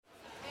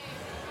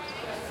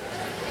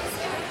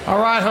All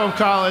right, Hope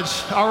College.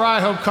 All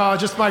right, Hope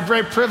College. It's my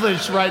great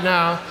privilege right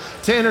now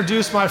to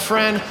introduce my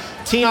friend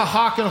Tina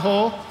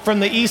Hockenhole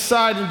from the East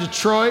Side in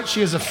Detroit.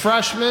 She is a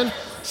freshman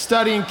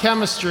studying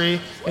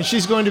chemistry, and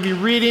she's going to be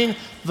reading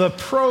the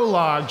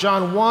prologue,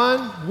 John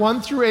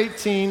 1 through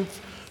 18,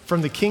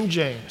 from the King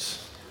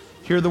James.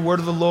 Hear the word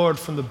of the Lord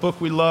from the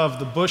book we love,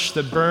 the bush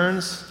that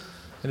burns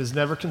and is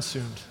never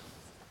consumed.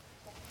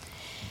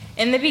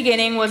 In the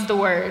beginning was the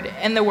Word,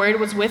 and the Word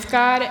was with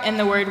God, and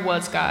the Word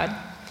was God.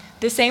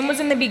 The same was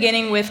in the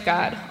beginning with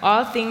God.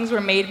 All things were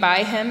made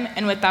by him,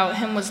 and without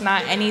him was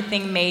not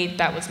anything made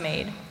that was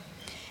made.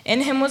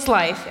 In him was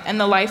life,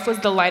 and the life was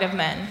the light of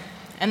men.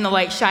 And the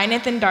light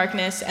shineth in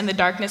darkness, and the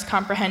darkness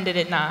comprehended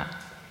it not.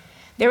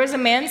 There was a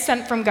man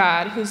sent from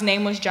God, whose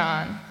name was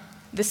John.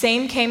 The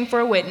same came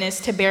for a witness,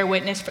 to bear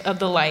witness of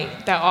the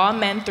light, that all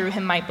men through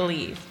him might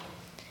believe.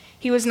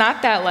 He was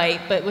not that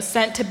light, but was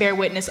sent to bear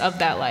witness of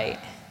that light.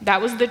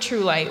 That was the true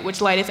light, which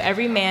lighteth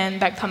every man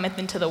that cometh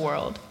into the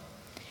world.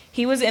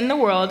 He was in the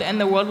world,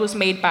 and the world was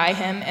made by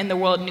him, and the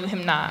world knew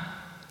him not.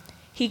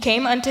 He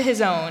came unto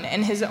his own,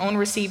 and his own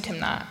received him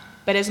not.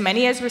 But as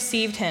many as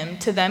received him,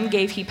 to them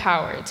gave he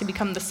power to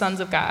become the sons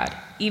of God,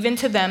 even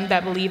to them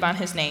that believe on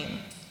his name,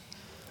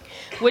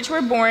 which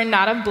were born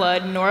not of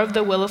blood, nor of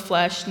the will of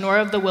flesh, nor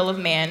of the will of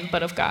man,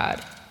 but of God.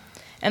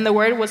 And the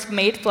Word was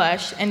made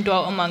flesh, and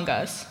dwelt among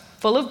us,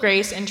 full of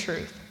grace and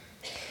truth.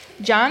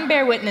 John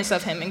bare witness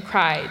of him, and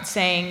cried,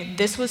 saying,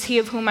 This was he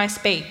of whom I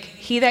spake.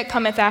 He that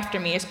cometh after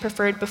me is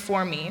preferred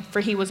before me, for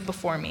he was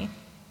before me.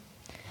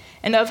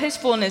 And of his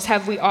fullness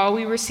have we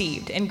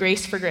received, and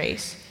grace for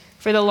grace.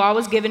 For the law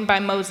was given by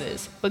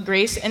Moses, but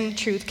grace and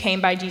truth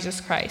came by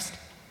Jesus Christ.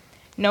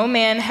 No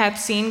man hath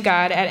seen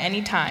God at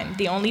any time,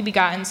 the only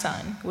begotten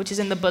Son, which is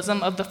in the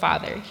bosom of the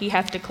Father, he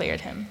hath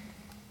declared him.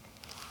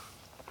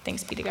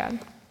 Thanks be to God.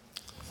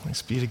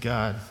 Thanks be to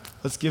God.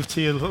 Let's give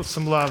Tia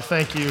some love.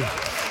 Thank you.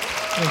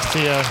 Thanks,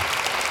 Tia.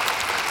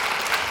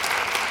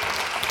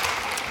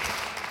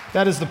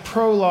 That is the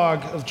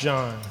prologue of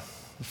John,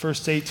 the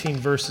first 18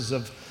 verses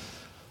of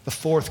the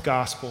fourth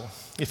gospel.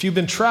 If you've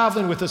been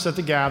traveling with us at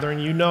the gathering,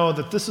 you know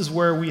that this is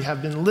where we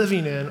have been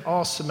living in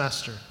all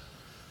semester.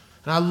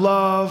 And I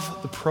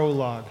love the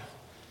prologue.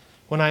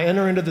 When I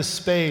enter into this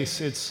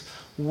space, its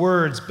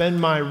words bend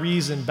my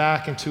reason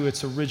back into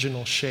its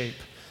original shape.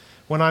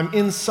 When I'm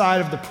inside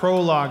of the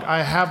prologue,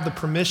 I have the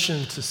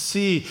permission to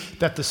see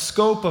that the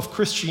scope of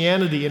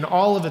Christianity and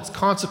all of its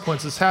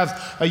consequences has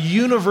a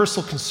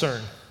universal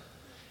concern.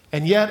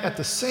 And yet, at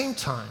the same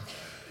time,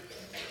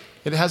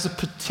 it has a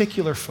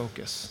particular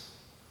focus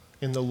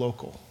in the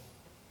local.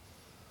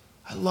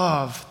 I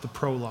love the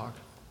prologue.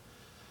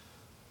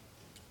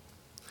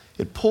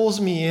 It pulls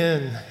me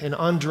in and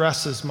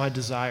undresses my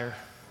desire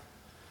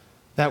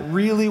that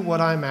really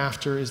what I'm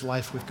after is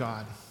life with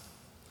God.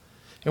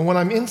 And when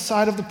I'm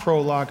inside of the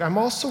prologue, I'm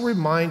also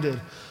reminded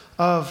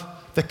of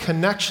the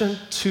connection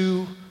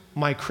to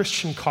my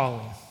Christian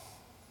calling.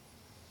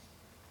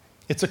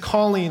 It's a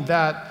calling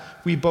that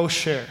we both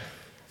share,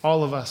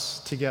 all of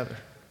us together.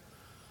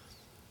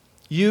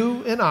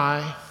 You and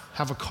I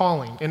have a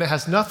calling, and it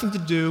has nothing to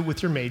do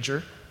with your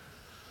major.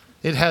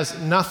 It has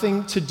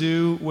nothing to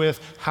do with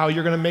how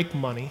you're going to make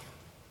money.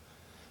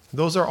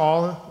 Those are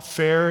all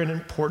fair and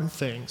important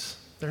things.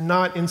 They're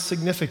not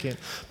insignificant.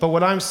 But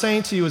what I'm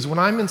saying to you is when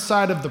I'm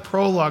inside of the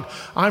prologue,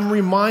 I'm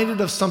reminded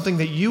of something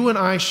that you and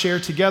I share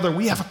together.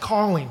 We have a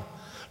calling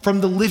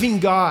from the living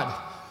God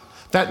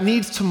that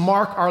needs to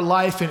mark our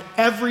life in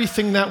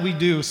everything that we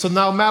do. So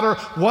no matter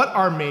what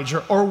our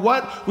major or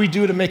what we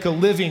do to make a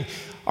living,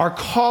 our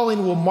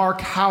calling will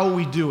mark how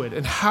we do it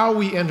and how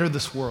we enter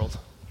this world.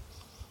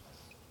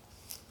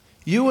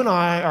 You and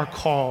I are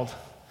called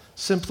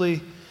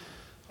simply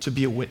to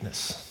be a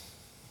witness.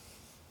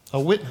 A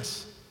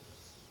witness.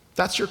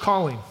 That's your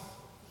calling.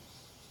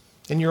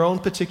 In your own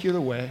particular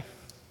way,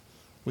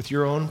 with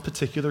your own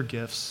particular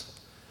gifts,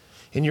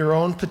 in your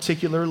own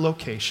particular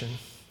location.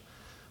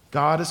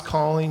 God is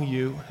calling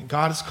you,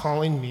 God is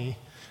calling me,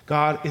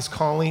 God is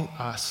calling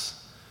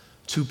us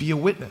to be a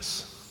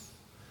witness,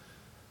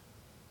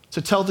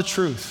 to tell the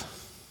truth,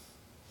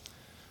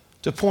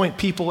 to point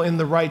people in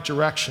the right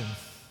direction.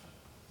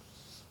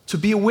 To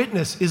be a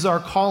witness is our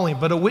calling,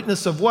 but a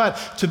witness of what?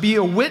 To be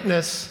a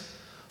witness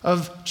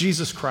of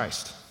Jesus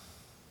Christ.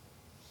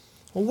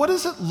 Well, what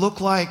does it look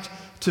like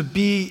to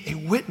be a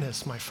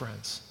witness, my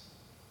friends?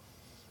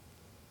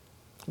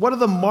 What are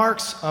the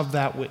marks of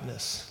that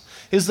witness?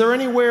 Is there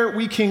anywhere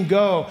we can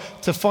go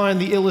to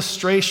find the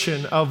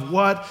illustration of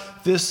what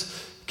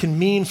this can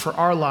mean for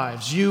our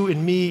lives, you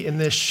and me in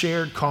this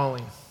shared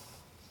calling?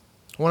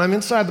 When I'm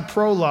inside the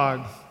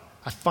prologue,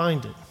 I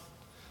find it.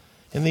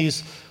 In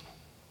these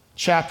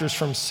chapters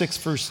from 6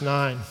 verse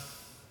 9,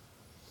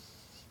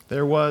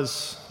 there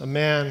was a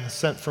man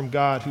sent from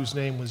God whose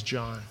name was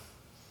John.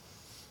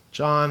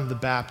 John the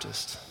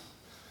Baptist.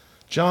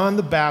 John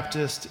the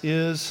Baptist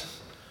is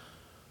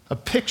a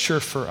picture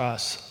for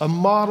us, a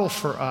model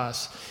for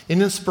us,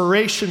 an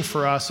inspiration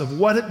for us of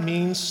what it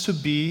means to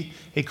be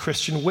a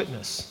Christian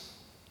witness.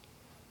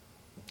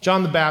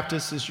 John the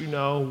Baptist, as you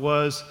know,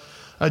 was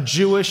a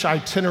Jewish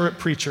itinerant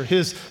preacher.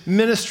 His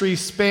ministry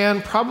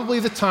spanned probably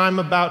the time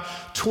about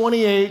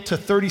 28 to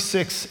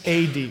 36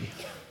 AD.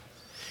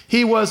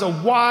 He was a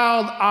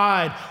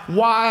wild-eyed,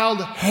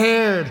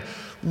 wild-haired,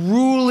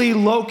 ruly,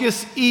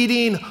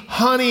 locust-eating,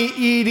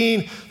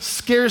 honey-eating,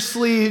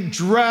 scarcely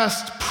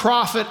dressed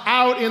prophet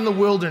out in the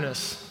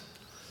wilderness.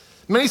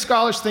 Many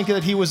scholars think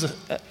that he was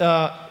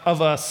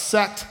of a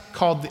sect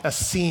called the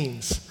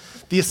Essenes.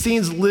 The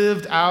Essenes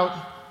lived out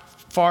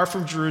far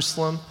from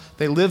Jerusalem.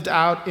 They lived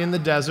out in the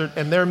desert,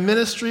 and their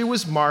ministry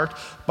was marked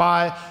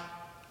by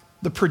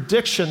the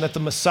prediction that the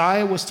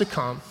Messiah was to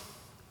come,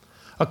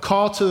 a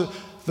call to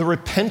the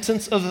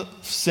repentance of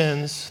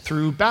sins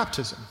through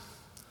baptism,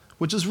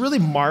 which is really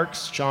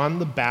marks John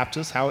the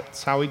Baptist,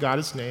 it's how he got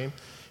his name,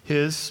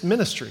 his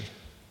ministry.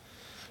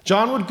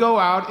 John would go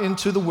out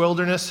into the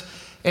wilderness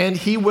and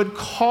he would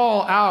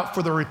call out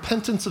for the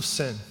repentance of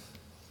sin.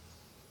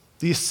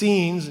 The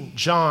Essenes and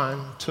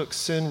John took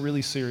sin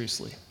really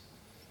seriously,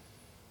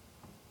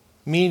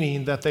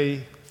 meaning that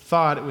they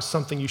thought it was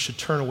something you should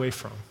turn away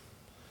from.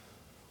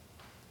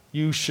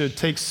 You should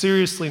take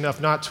seriously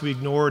enough not to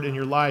ignore it in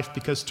your life,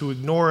 because to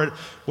ignore it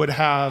would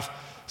have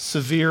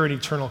severe and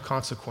eternal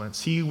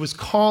consequence. He was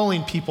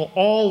calling people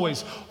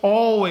always,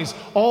 always,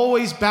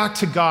 always back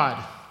to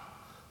God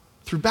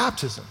through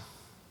baptism.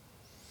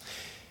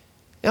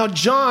 Now,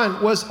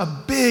 John was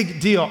a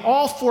big deal.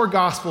 All four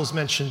Gospels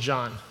mention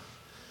John.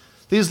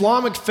 The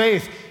Islamic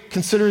faith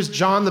considers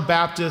John the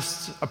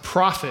Baptist a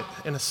prophet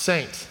and a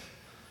saint.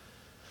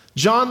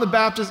 John the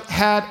Baptist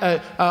had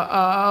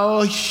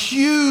a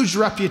huge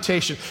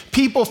reputation.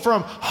 People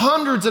from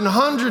hundreds and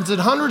hundreds and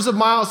hundreds of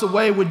miles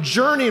away would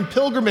journey in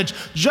pilgrimage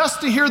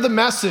just to hear the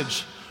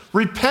message,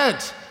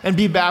 repent and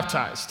be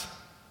baptized.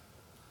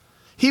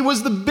 He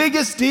was the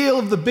biggest deal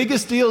of the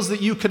biggest deals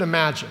that you could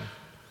imagine.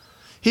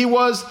 He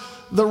was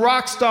the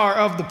rock star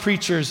of the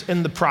preachers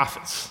and the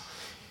prophets.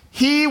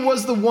 He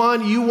was the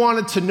one you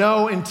wanted to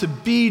know and to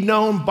be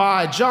known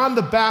by. John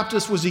the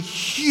Baptist was a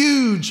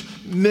huge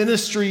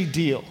ministry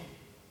deal.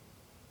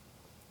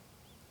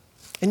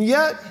 And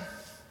yet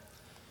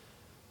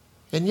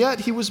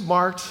he was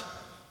marked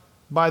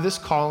by this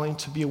calling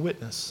to be a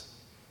witness.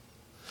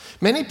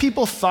 Many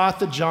people thought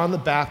that John the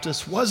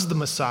Baptist was the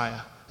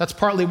Messiah. That's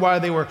partly why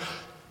they were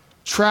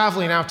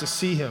traveling out to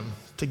see him,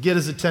 to get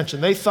his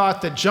attention. They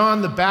thought that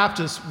John the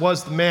Baptist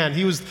was the man.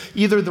 He was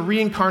either the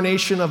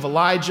reincarnation of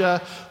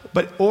Elijah,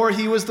 or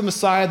he was the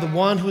Messiah, the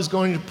one who was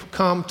going to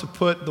come to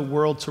put the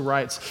world to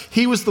rights.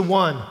 He was the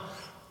one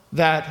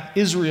that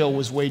Israel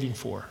was waiting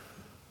for.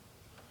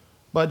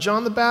 But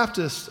John the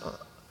Baptist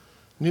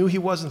knew he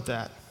wasn't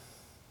that.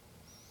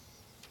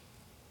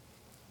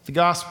 The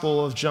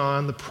Gospel of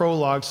John, the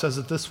prologue, says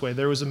it this way: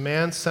 there was a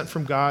man sent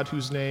from God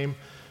whose name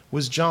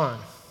was John.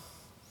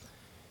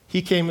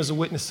 He came as a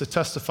witness to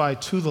testify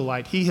to the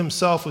light. He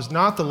himself was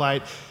not the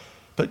light,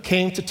 but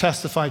came to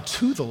testify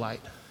to the light.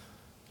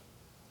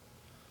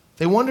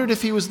 They wondered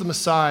if he was the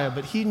Messiah,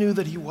 but he knew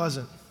that he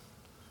wasn't.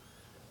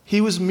 He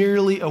was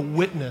merely a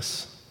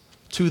witness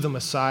to the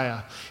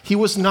Messiah. He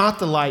was not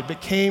the light,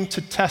 but came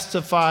to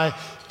testify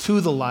to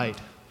the light.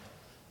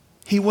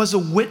 He was a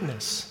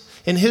witness,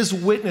 and his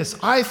witness,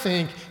 I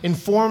think,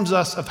 informs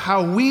us of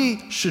how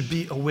we should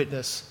be a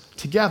witness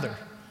together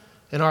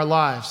in our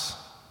lives.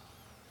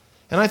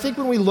 And I think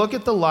when we look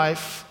at the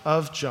life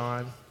of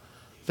John,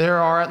 there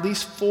are at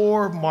least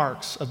 4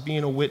 marks of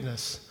being a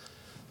witness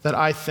that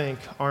I think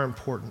are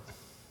important.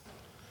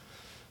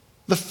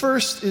 The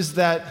first is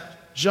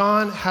that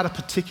John had a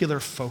particular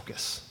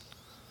focus.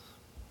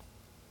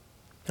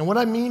 And what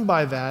I mean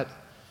by that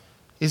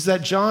is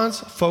that John's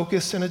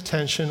focus and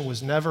attention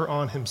was never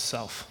on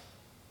himself.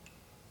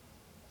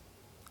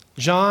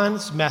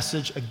 John's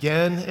message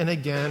again and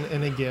again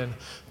and again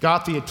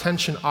got the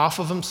attention off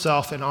of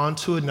himself and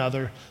onto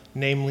another,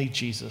 namely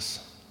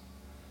Jesus.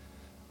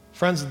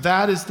 Friends,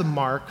 that is the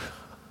mark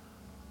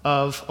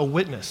of a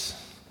witness,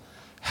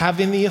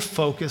 having the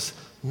focus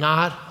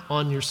not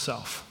on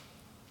yourself.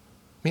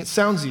 I mean, it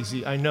sounds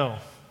easy, I know.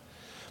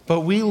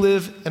 But we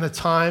live in a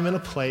time and a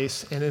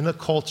place and in a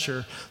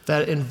culture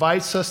that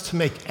invites us to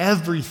make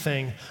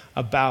everything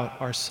about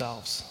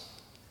ourselves.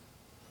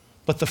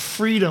 But the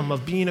freedom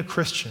of being a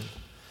Christian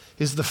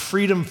is the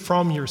freedom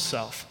from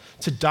yourself,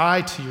 to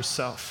die to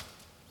yourself.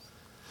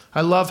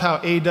 I love how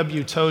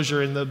A.W.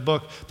 Tozer in the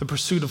book, The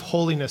Pursuit of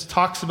Holiness,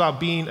 talks about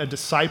being a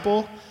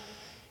disciple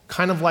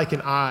kind of like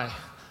an eye.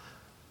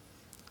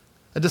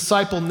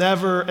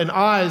 An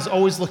eye is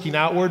always looking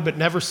outward, but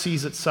never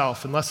sees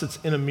itself unless it's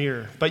in a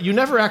mirror. But you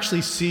never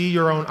actually see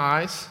your own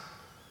eyes,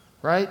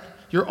 right?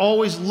 You're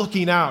always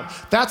looking out.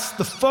 That's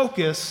the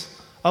focus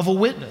of a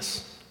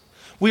witness.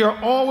 We are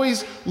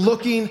always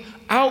looking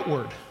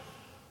outward.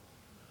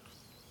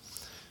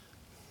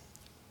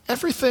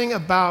 Everything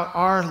about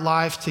our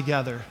life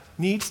together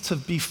needs to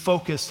be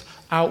focused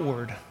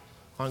outward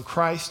on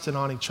Christ and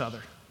on each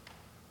other.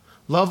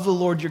 Love the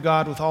Lord your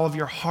God with all of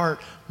your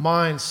heart,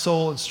 mind,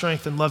 soul, and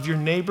strength, and love your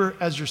neighbor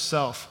as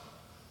yourself.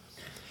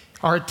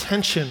 Our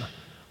attention,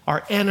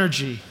 our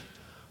energy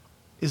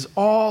is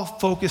all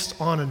focused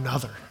on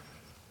another.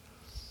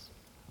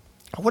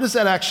 What does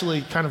that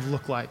actually kind of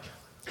look like?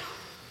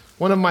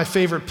 One of my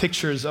favorite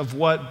pictures of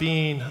what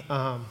being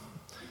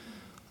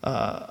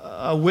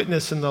a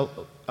witness in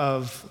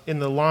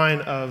the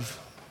line of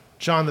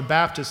John the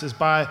Baptist is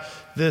by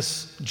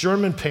this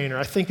German painter.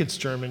 I think it's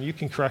German. You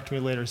can correct me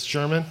later. It's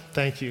German?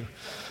 Thank you.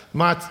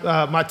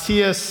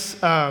 Matthias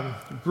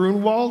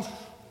Grunwald.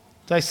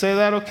 Did I say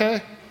that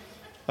okay?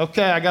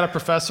 Okay, I got a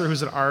professor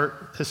who's an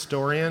art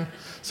historian,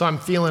 so I'm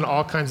feeling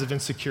all kinds of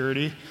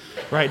insecurity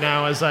right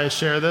now as I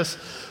share this.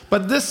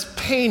 But this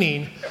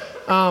painting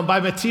by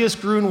Matthias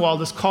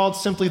Grunwald is called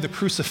simply The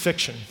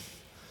Crucifixion.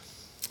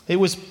 It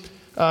was,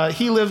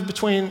 he lived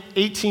between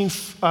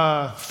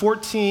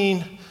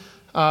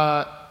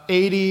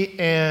 1480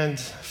 and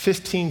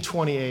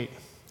 1528.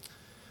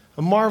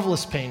 A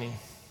marvelous painting.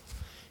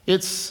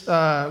 It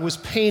was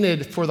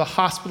painted for the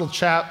hospital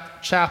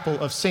chapel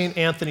of St.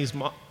 Anthony's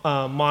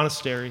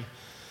Monastery.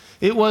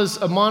 It was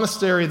a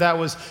monastery that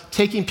was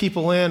taking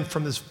people in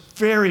from this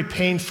very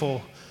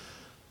painful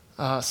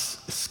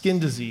skin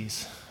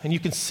disease. And you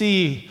can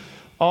see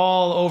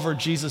all over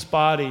Jesus'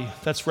 body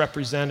that's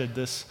represented,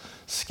 this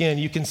skin.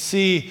 You can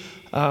see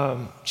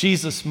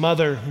Jesus'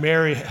 mother,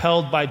 Mary,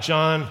 held by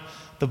John,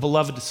 the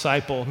beloved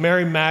disciple,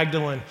 Mary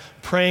Magdalene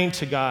praying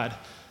to God.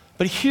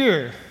 But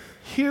here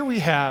we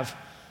have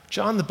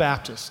John the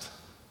Baptist.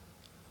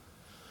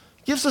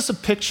 It gives us a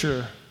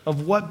picture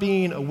of what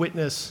being a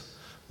witness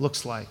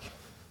looks like.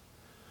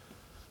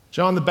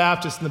 John the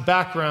Baptist in the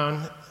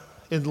background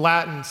in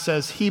Latin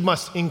says, "He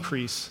must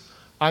increase,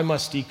 I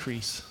must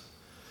decrease."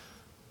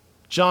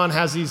 John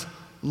has these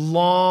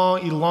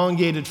long,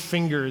 elongated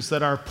fingers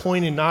that are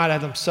pointing not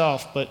at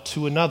himself, but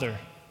to another,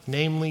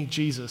 namely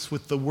Jesus,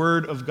 with the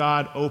Word of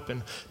God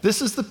open.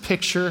 This is the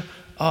picture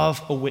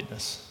of a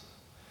witness.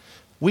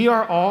 We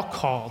are all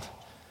called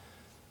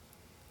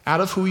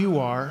out of who you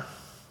are,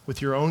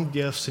 with your own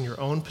gifts in your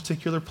own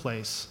particular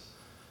place,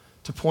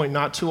 to point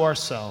not to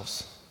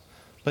ourselves,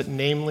 but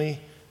namely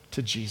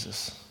to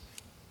Jesus.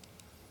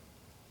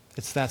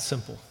 It's that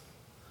simple,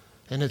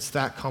 and it's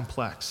that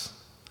complex.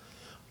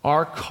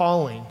 Our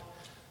calling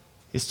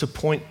is to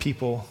point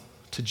people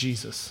to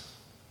Jesus.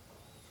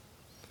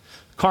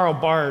 Karl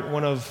Barth,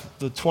 one of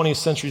the 20th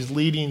century's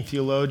leading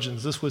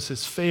theologians, this was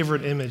his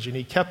favorite image, and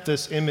he kept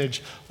this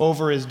image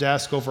over his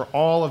desk over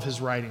all of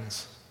his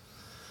writings.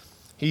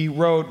 He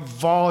wrote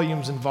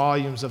volumes and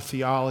volumes of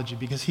theology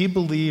because he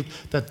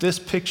believed that this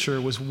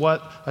picture was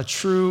what a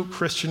true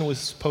Christian was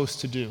supposed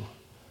to do,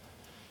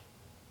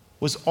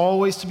 was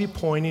always to be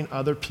pointing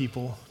other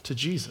people to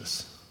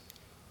Jesus.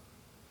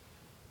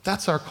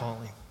 That's our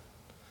calling.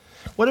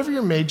 Whatever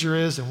your major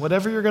is and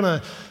whatever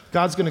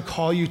God's going to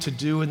call you to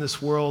do in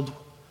this world,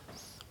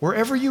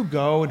 wherever you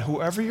go and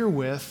whoever you're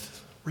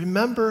with,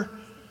 remember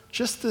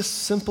just this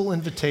simple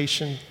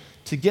invitation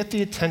to get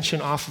the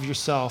attention off of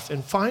yourself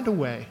and find a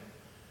way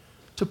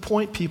to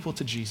point people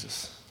to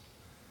Jesus,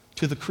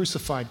 to the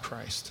crucified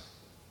Christ.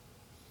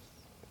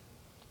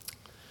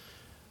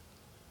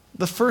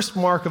 The first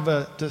mark of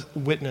a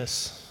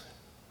witness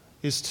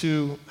is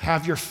to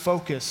have your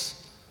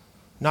focus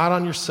not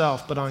on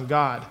yourself, but on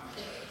God.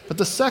 But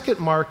the second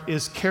mark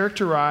is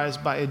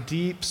characterized by a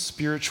deep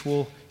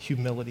spiritual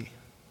humility.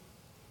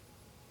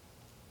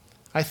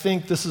 I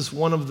think this is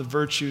one of the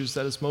virtues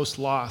that is most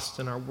lost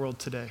in our world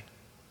today.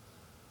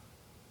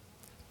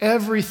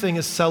 Everything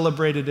is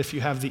celebrated if you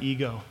have the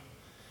ego,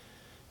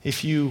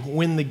 if you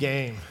win the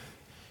game,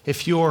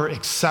 if you're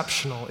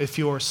exceptional, if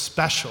you're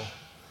special.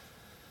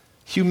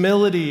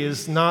 Humility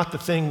is not the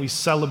thing we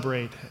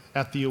celebrate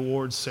at the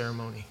awards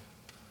ceremony.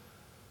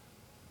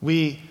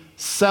 We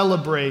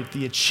celebrate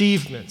the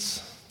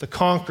achievements, the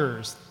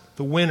conquerors,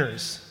 the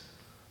winners.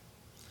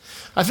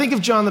 I think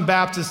of John the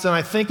Baptist and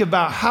I think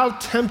about how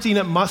tempting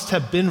it must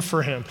have been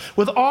for him,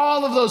 with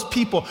all of those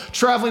people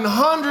traveling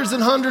hundreds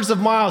and hundreds of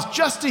miles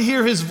just to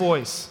hear his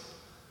voice.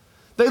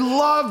 They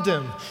loved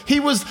him. He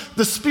was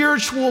the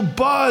spiritual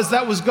buzz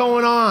that was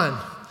going on.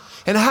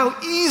 And how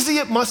easy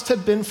it must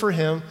have been for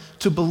him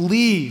to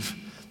believe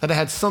that it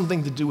had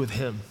something to do with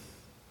him,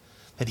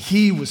 that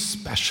he was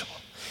special.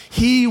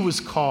 He was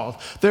called.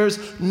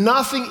 There's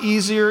nothing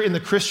easier in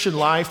the Christian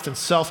life than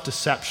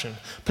self-deception,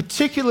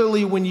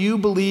 particularly when you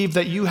believe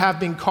that you have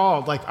been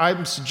called, like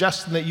I'm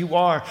suggesting that you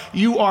are.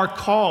 You are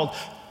called.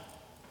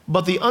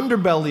 But the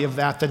underbelly of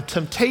that, the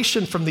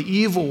temptation from the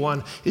evil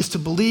one, is to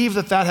believe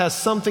that that has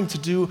something to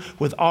do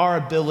with our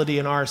ability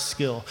and our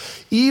skill.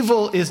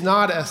 Evil is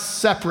not a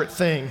separate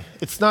thing.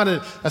 It's not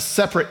a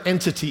separate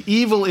entity.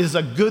 Evil is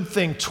a good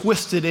thing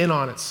twisted in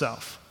on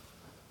itself.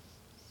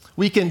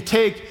 We can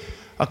take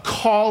a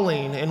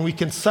calling and we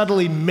can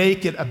subtly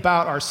make it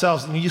about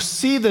ourselves. And you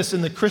see this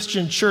in the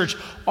Christian church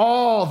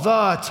all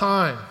the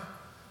time.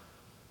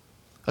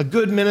 A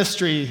good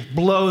ministry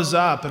blows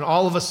up and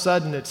all of a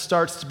sudden it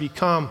starts to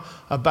become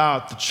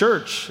about the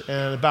church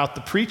and about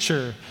the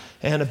preacher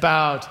and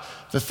about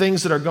the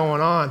things that are going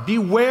on.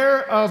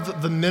 Beware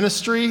of the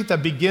ministry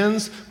that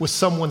begins with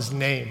someone's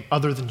name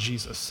other than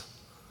Jesus.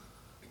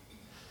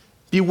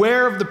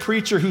 Beware of the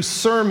preacher whose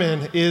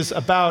sermon is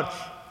about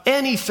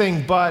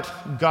anything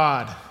but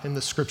God in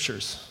the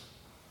scriptures.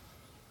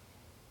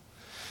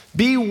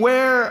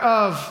 Beware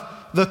of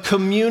the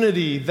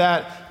community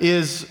that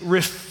is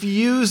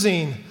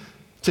refusing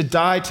to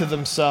die to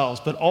themselves,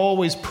 but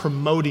always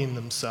promoting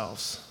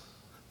themselves.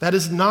 That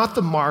is not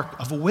the mark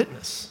of a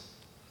witness.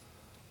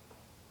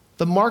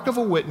 The mark of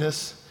a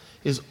witness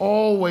is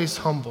always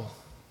humble.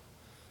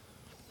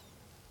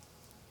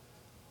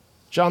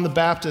 John the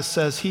Baptist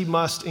says he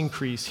must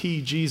increase,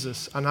 he,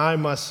 Jesus, and I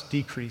must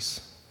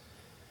decrease.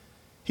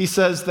 He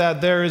says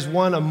that there is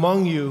one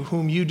among you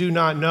whom you do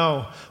not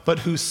know, but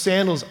whose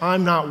sandals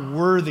I'm not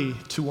worthy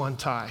to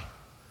untie.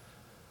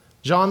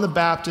 John the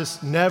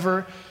Baptist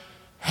never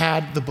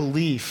had the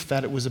belief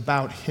that it was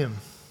about him.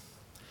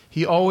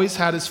 He always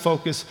had his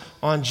focus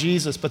on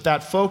Jesus, but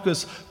that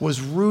focus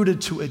was rooted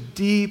to a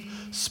deep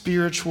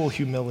spiritual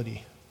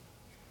humility.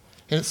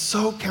 And it's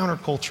so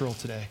countercultural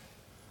today.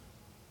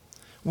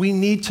 We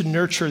need to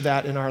nurture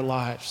that in our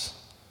lives.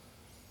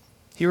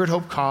 Here at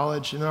Hope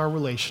College, in our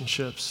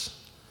relationships,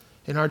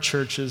 in our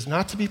churches,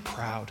 not to be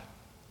proud.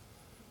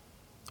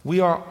 We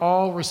are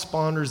all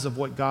responders of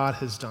what God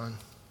has done.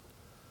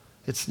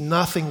 It's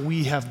nothing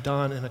we have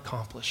done and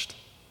accomplished.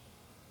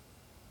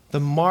 The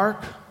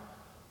mark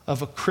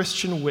of a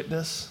Christian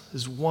witness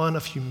is one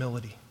of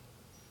humility.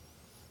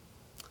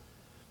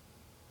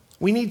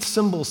 We need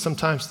symbols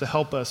sometimes to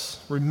help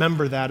us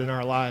remember that in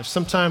our lives.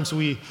 Sometimes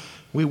we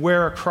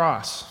wear a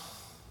cross,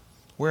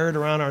 wear it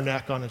around our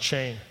neck on a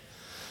chain.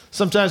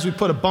 Sometimes we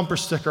put a bumper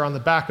sticker on the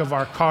back of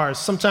our cars.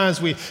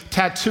 Sometimes we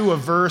tattoo a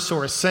verse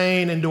or a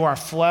saying into our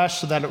flesh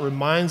so that it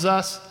reminds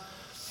us.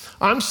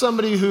 I'm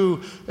somebody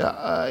who,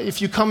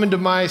 if you come into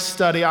my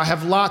study, I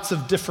have lots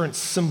of different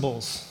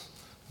symbols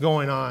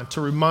going on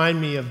to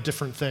remind me of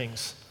different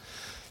things.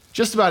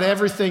 Just about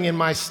everything in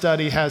my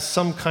study has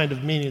some kind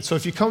of meaning. So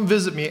if you come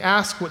visit me,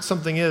 ask what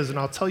something is, and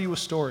I'll tell you a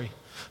story.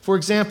 For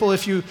example,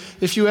 if you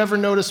ever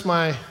notice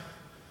my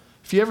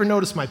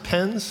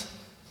pens,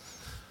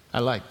 I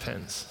like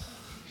pens.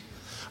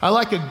 I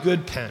like a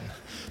good pen.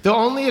 There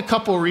are only a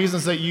couple of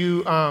reasons that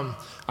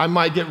I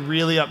might get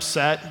really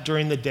upset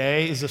during the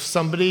day is if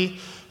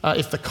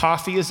the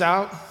coffee is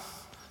out,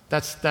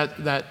 that's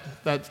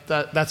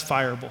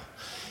fireable.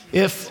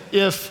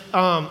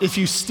 If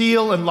you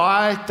steal and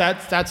lie,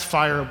 that's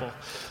fireable.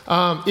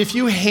 If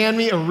you hand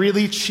me a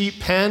really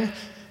cheap pen,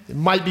 it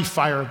might be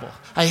fireable.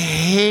 I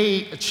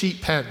hate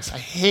cheap pens. I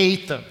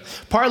hate them.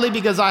 Partly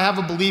because I have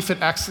a belief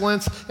in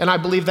excellence, and I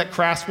believe that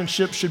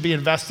craftsmanship should be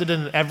invested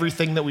in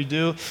everything that we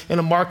do. In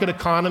a market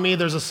economy,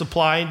 there's a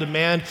supply and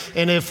demand,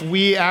 and if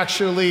we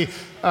actually,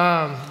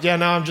 now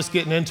I'm just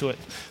getting into it.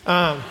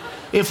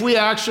 If we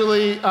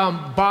actually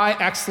buy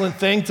excellent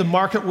things, the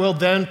market will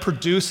then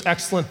produce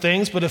excellent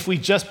things. But if we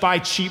just buy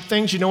cheap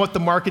things, you know what the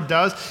market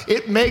does?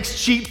 It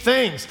makes cheap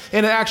things,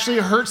 and it actually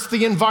hurts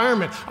the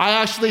environment. I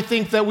actually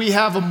think that we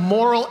have a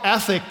moral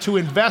ethic to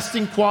invest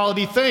in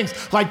quality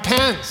things, like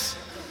pens.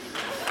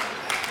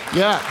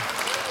 Yeah.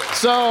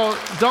 So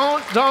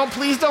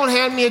please don't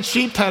hand me a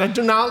cheap pen. I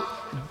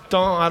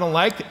don't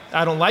like it.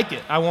 I don't like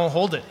it. I won't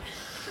hold it.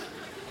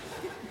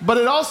 But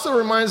it also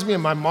reminds me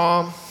of my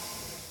mom.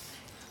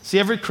 See,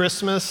 every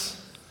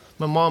Christmas,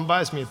 my mom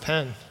buys me a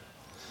pen.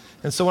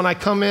 And so when I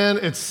come in,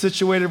 it's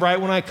situated right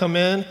when I come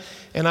in,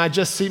 and I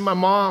just see my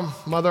mom,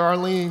 Mother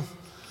Arlene.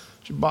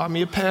 She bought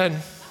me a pen.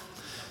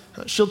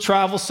 She'll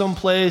travel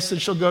someplace,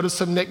 and she'll go to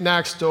some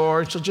knick-knack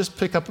store, and she'll just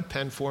pick up a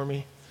pen for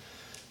me.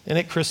 And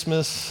at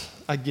Christmas,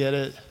 I get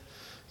it.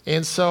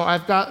 And so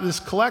I've got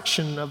this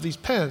collection of these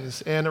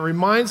pens, and it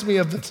reminds me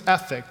of this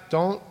ethic.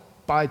 Don't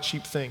buy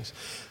cheap things.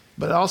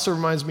 But it also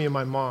reminds me of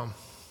my mom,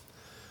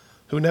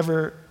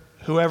 whoever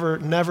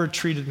never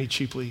treated me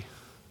cheaply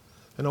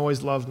and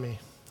always loved me.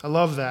 I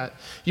love that.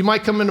 You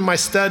might come into my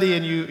study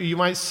and you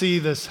might see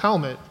this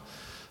helmet.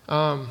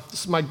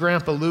 This is my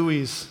Grandpa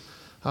Louie's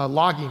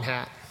logging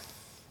hat.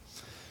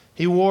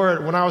 He wore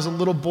it when I was a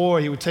little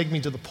boy. He would take me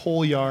to the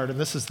pole yard, and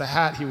this is the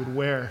hat he would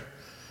wear.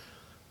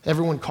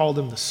 Everyone called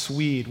him the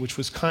Swede,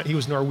 he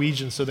was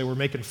Norwegian, so they were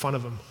making fun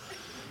of him.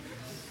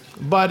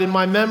 But in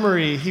my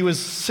memory, he was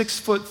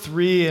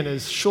 6'3", and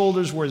his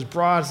shoulders were as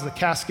broad as the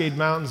Cascade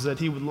Mountains that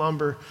he would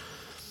lumber.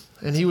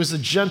 And he was a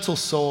gentle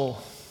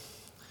soul.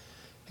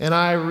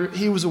 And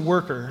he was a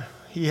worker.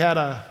 He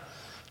had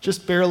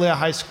just barely a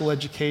high school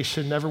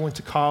education, never went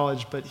to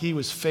college, but he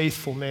was a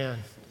faithful man.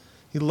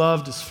 He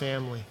loved his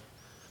family.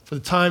 From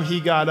the time he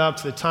got up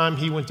to the time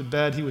he went to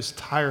bed, he was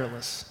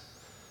tireless.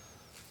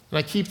 And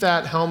I keep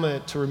that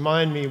helmet to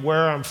remind me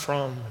where I'm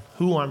from,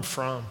 who I'm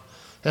from,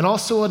 and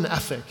also an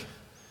ethic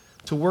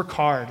to work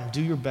hard and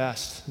do your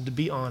best and to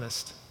be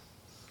honest.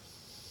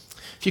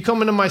 If you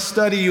come into my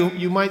study,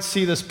 you might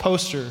see this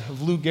poster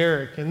of Lou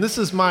Gehrig, and this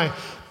is my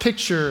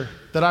picture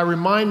that I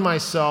remind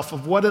myself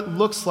of what it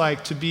looks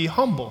like to be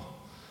humble,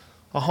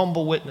 a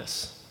humble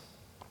witness.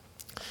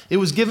 It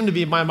was given to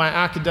me by my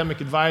academic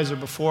advisor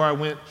before I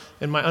went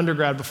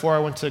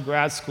to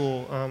grad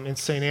school in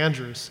St.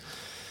 Andrews.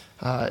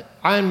 I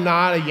am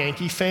not a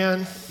Yankee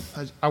fan.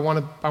 I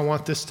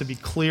want this to be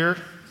clear.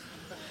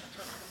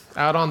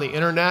 Out on the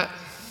internet,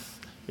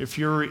 if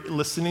you're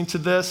listening to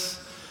this,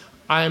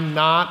 I am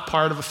not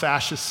part of a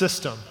fascist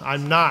system.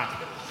 I'm not.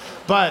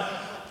 But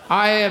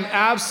I am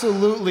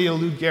absolutely a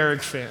Lou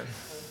Gehrig fan.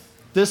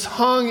 This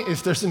hung,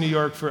 if there's a New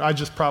York, I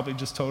probably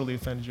totally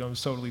offended you. I'm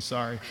totally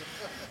sorry.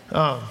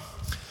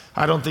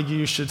 I don't think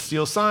you should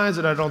steal signs,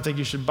 and I don't think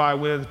you should buy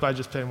wins by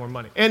just paying more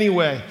money.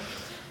 Anyway,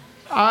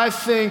 I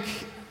think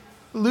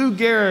Lou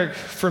Gehrig,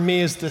 for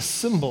me, is the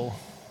symbol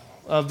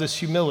of this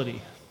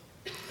humility.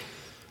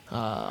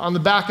 On the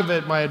back of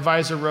it, my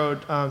advisor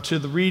wrote, to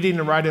the reading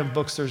and writing of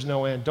books, there's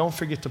no end. Don't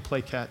forget to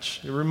play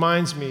catch. It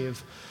reminds me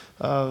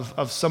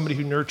of somebody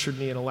who nurtured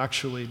me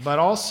intellectually. But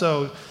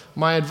also,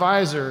 my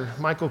advisor,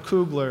 Michael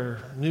Kugler,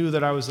 knew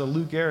that I was a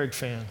Lou Gehrig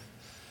fan.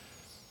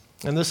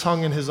 And this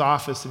hung in his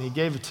office, and he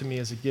gave it to me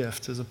as a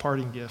gift, as a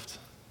parting gift.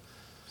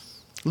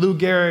 Lou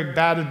Gehrig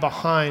batted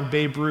behind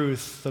Babe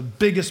Ruth, the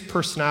biggest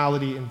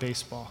personality in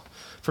baseball.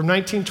 From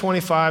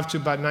 1925 to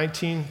about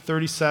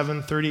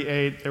 1937,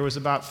 38, there was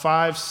about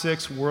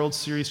 5-6 World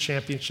Series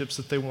championships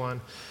that they won.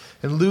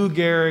 And Lou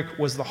Gehrig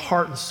was the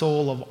heart and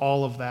soul of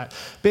all of that.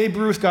 Babe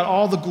Ruth got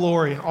all the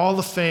glory and all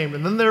the fame.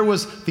 And then there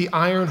was the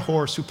Iron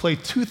Horse, who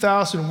played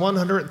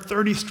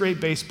 2,130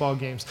 straight baseball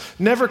games,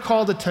 never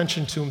called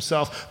attention to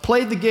himself,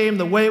 played the game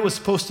the way it was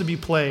supposed to be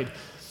played.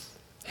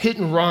 Hit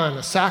and run,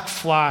 a sac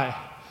fly.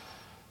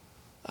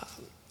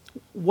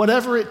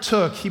 Whatever it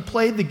took, he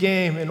played the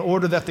game in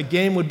order that the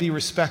game would be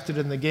respected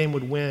and the game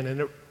would win.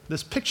 And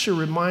this picture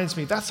reminds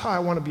me, that's how I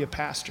want to be a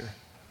pastor,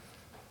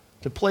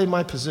 to play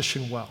my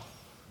position well.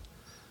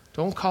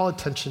 Don't call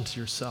attention to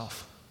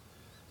yourself.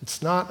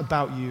 It's not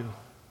about you.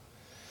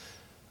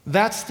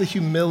 That's the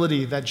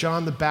humility that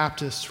John the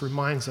Baptist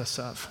reminds us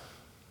of.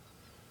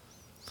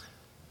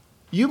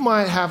 You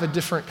might have a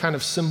different kind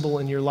of symbol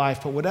in your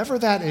life, but whatever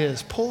that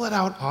is, pull it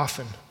out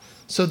often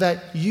so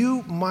that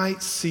you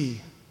might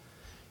see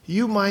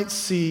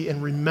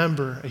and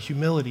remember a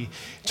humility.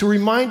 To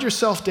remind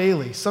yourself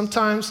daily.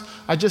 Sometimes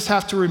I just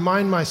have to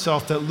remind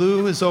myself that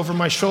Lou is over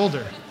my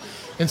shoulder.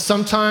 And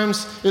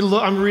sometimes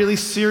I'm really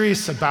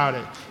serious about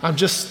it. I'm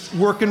just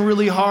working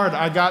really hard.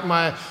 I got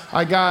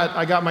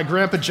my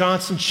Grandpa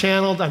Johnson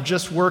channeled. I'm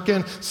just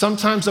working.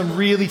 Sometimes I'm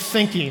really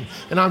thinking,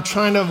 and I'm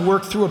trying to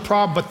work through a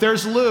problem. But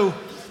there's Lou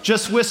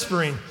just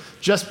whispering,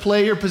 just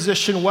play your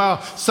position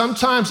well.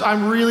 Sometimes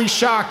I'm really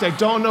shocked. I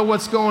don't know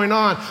what's going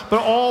on.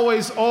 But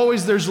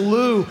always there's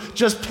Lou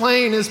just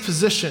playing his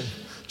position,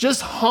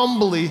 just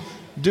humbly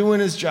doing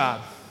his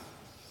job.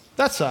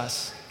 That's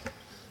us.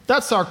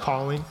 That's our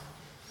calling.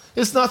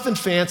 It's nothing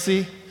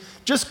fancy.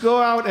 Just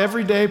go out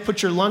every day,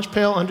 put your lunch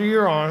pail under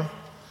your arm,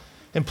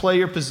 and play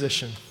your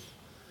position.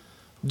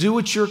 Do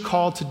what you're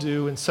called to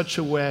do in such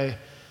a way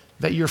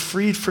that you're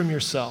freed from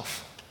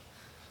yourself.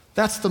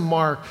 That's the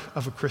mark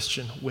of a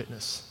Christian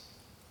witness.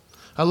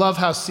 I love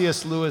how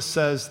C.S. Lewis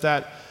says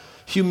that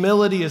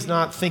humility is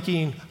not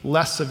thinking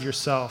less of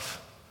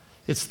yourself,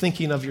 it's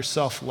thinking of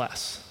yourself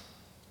less.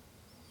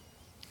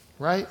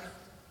 Right?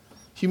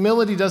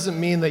 Humility doesn't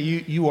mean that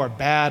you are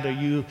bad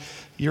or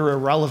you're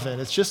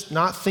irrelevant. It's just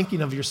not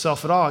thinking of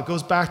yourself at all. It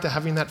goes back to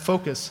having that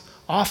focus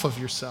off of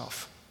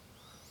yourself.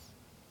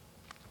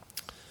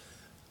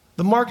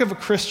 The mark of a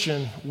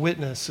Christian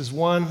witness is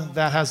one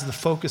that has the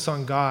focus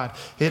on God.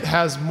 It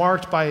has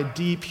marked by a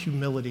deep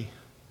humility,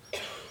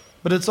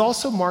 but it's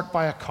also marked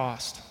by a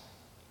cost.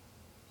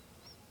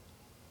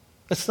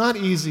 It's not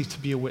easy to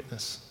be a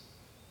witness,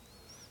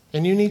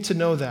 and you need to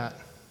know that.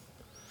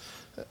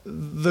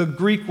 The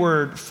Greek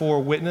word for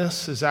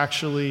witness is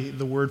actually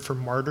the word for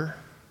martyr.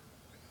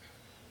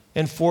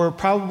 And for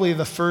probably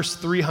the first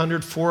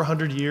 300,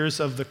 400 years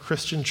of the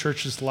Christian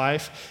church's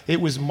life,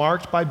 it was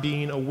marked by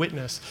being a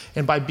witness.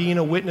 And by being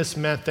a witness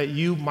meant that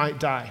you might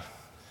die.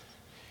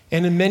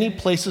 And in many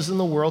places in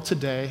the world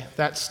today,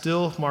 that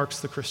still marks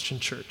the Christian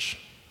church.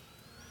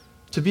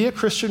 To be a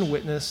Christian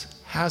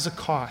witness has a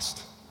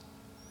cost.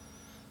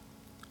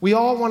 We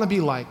all want to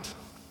be liked,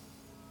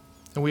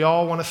 and we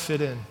all want to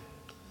fit in.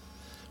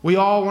 We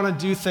all want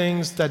to do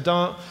things that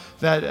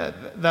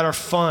are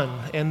fun.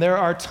 And there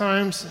are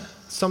times,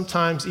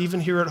 sometimes even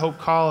here at Hope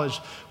College,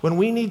 when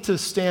we need to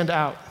stand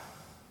out.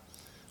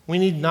 We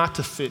need not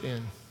to fit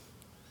in.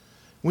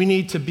 We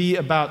need to be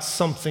about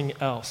something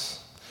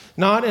else.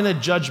 Not in a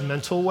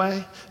judgmental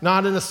way,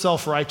 not in a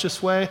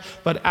self-righteous way,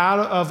 but out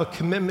of a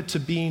commitment to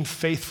being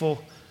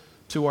faithful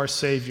to our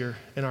Savior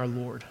and our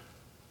Lord.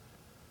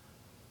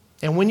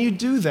 And when you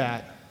do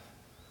that,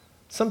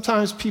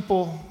 sometimes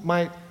people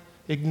might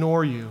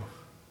ignore you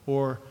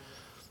or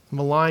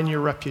malign your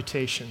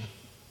reputation.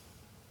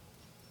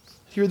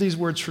 Hear these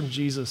words from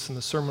Jesus in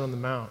the Sermon on the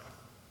Mount.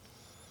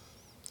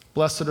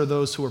 Blessed are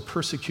those who are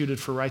persecuted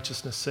for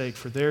righteousness' sake,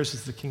 for theirs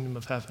is the kingdom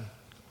of heaven.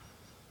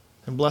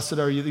 And blessed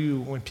are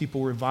you when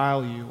people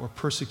revile you or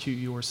persecute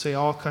you or say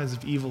all kinds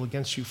of evil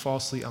against you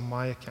falsely on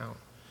my account.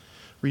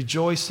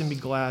 Rejoice and be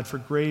glad, for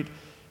great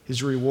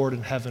is your reward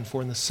in heaven,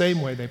 for in the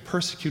same way they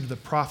persecuted the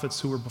prophets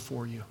who were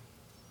before you.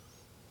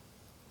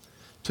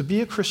 To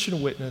be a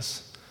Christian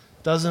witness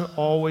doesn't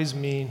always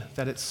mean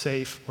that it's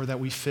safe or that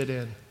we fit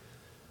in.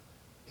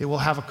 It will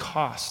have a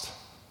cost.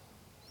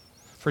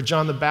 For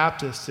John the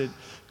Baptist, it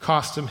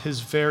cost him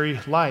his very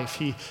life.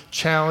 He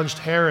challenged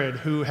Herod,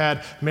 who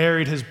had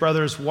married his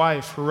brother's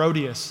wife,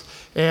 Herodias.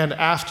 And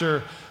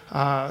after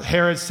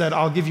Herod said,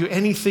 "I'll give you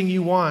anything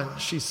you want,"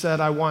 she said,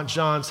 "I want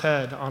John's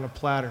head on a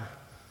platter."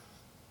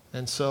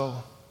 And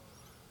so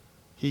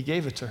he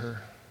gave it to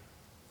her.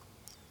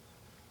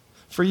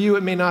 For you,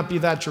 it may not be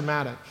that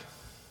dramatic,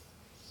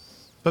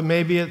 but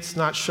maybe it's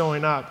not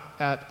showing up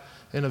at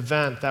an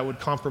event that would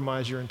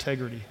compromise your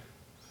integrity.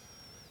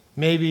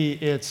 Maybe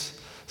it's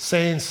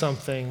saying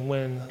something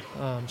when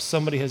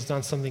somebody has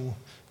done something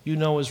you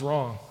know is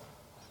wrong.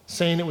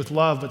 Saying it with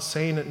love, but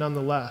saying it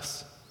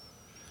nonetheless.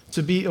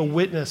 To be a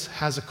witness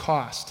has a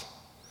cost.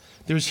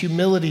 There's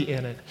humility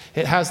in it.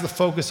 It has the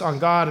focus on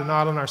God and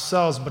not on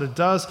ourselves, but it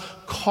does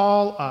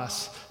call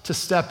us to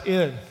step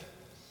in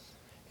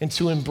and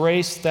to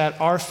embrace that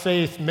our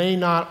faith may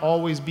not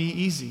always be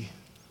easy.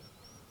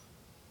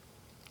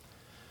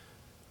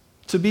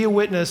 To be a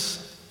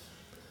witness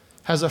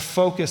has a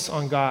focus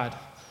on God.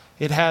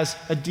 It has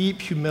a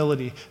deep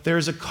humility. There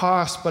is a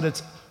cost, but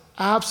it's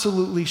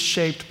absolutely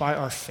shaped by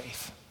our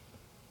faith.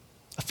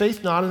 A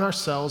faith not in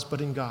ourselves,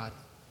 but in God.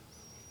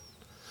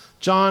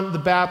 John the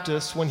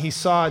Baptist, when he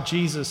saw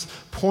Jesus,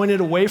 pointed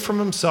away from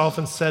himself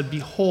and said,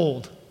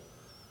 "Behold,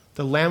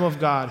 the Lamb of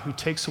God who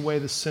takes away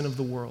the sin of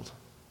the world."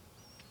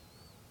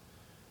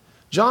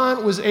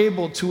 John was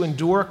able to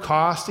endure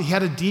cost. He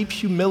had a deep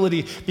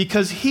humility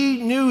because he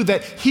knew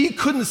that he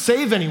couldn't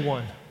save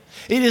anyone.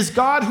 It is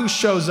God who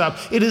shows up.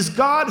 It is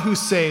God who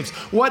saves.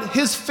 What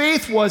his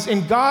faith was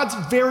in God's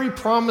very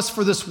promise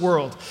for this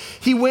world.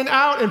 He went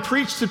out and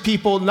preached to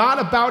people not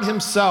about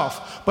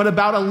himself, but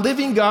about a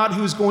living God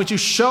who's going to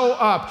show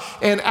up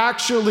and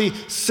actually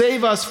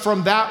save us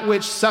from that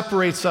which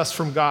separates us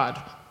from God.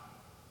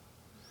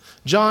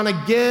 John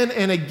again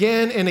and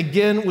again and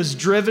again was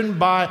driven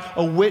by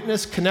a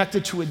witness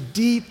connected to a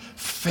deep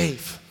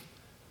faith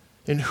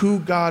in who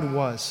God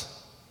was.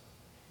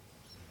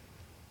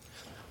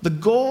 The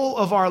goal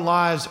of our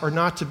lives are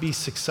not to be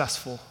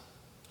successful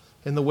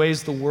in the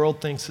ways the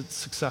world thinks it's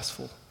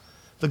successful.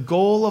 The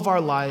goal of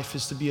our life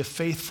is to be a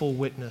faithful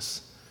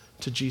witness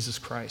to Jesus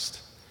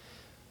Christ.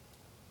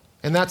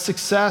 And that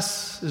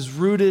success is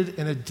rooted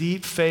in a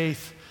deep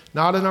faith,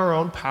 not in our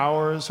own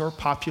powers or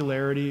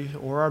popularity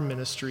or our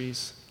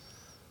ministries,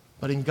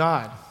 but in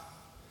God.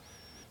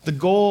 The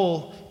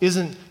goal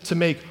isn't to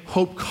make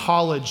Hope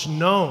College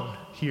known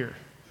here.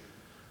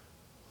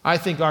 I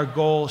think our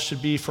goal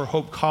should be for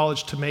Hope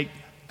College to make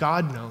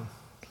God known.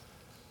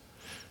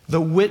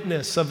 The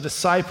witness of a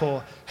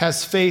disciple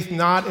has faith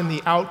not in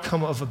the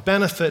outcome of a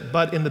benefit,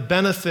 but in the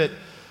benefit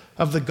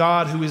of the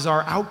God who is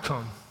our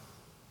outcome.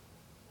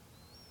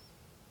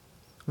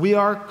 We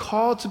are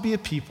called to be a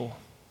people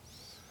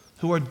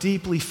who are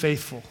deeply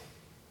faithful.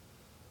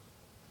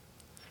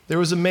 There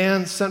was a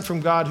man sent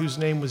from God whose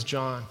name was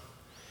John.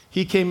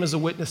 He came as a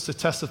witness to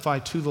testify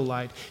to the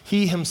light.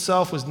 He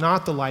himself was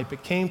not the light,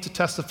 but came to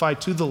testify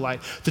to the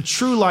light. The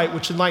true light,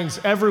 which enlightens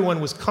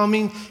everyone, was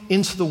coming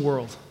into the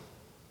world.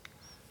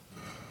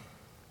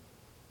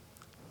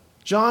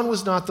 John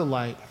was not the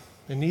light,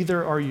 and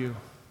neither are you.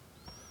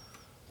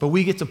 But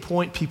we get to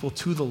point people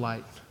to the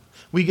light.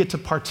 We get to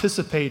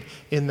participate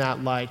in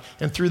that light.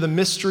 And through the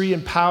mystery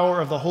and power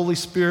of the Holy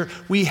Spirit,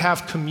 we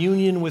have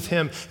communion with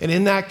him. And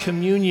in that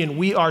communion,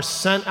 we are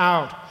sent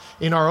out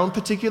in our own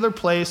particular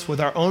place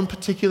with our own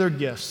particular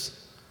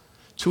gifts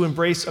to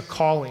embrace a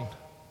calling,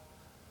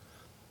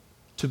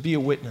 to be a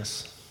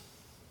witness.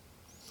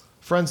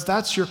 Friends,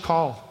 that's your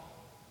call.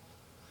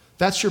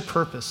 That's your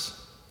purpose.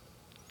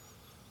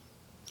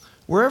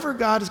 Wherever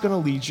God is going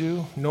to lead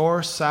you,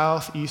 north,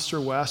 south, east,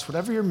 or west,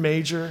 whatever your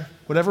major,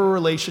 whatever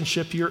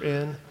relationship you're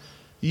in,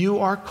 you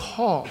are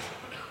called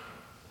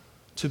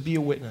to be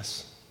a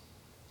witness.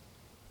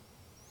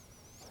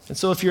 And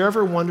so if you're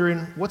ever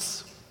wondering,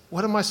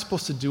 what am I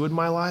supposed to do in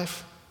my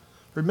life?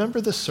 Remember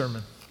this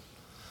sermon.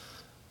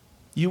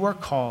 You are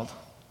called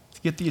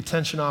to get the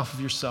attention off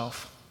of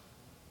yourself.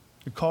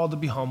 You're called to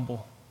be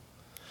humble.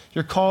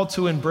 You're called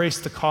to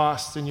embrace the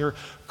cost, and you're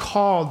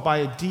called by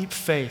a deep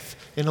faith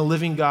in a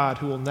living God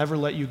who will never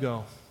let you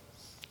go.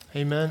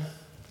 Amen?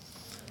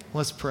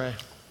 Let's pray.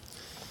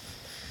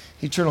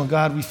 Eternal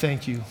God, we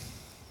thank you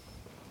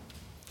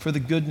for the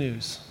good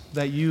news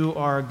that you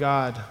are a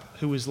God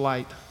who is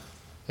light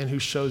and who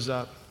shows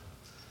up.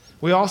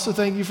 We also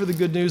thank you for the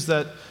good news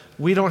that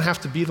we don't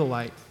have to be the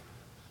light.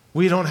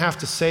 We don't have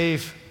to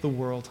save the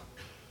world.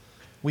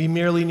 We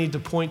merely need to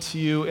point to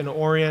you and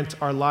orient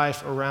our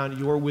life around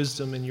your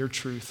wisdom and your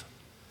truth.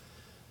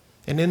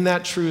 And in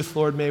that truth,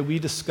 Lord, may we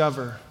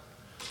discover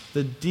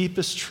the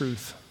deepest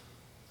truth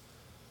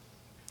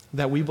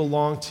that we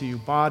belong to you,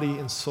 body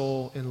and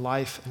soul, in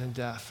life and in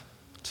death,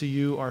 to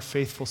you, our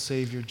faithful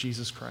Savior,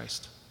 Jesus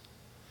Christ.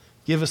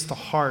 Give us the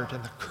heart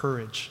and the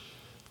courage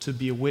to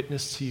be a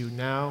witness to you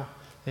now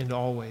and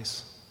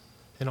always.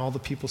 And all the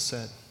people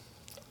said,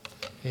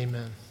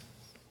 amen.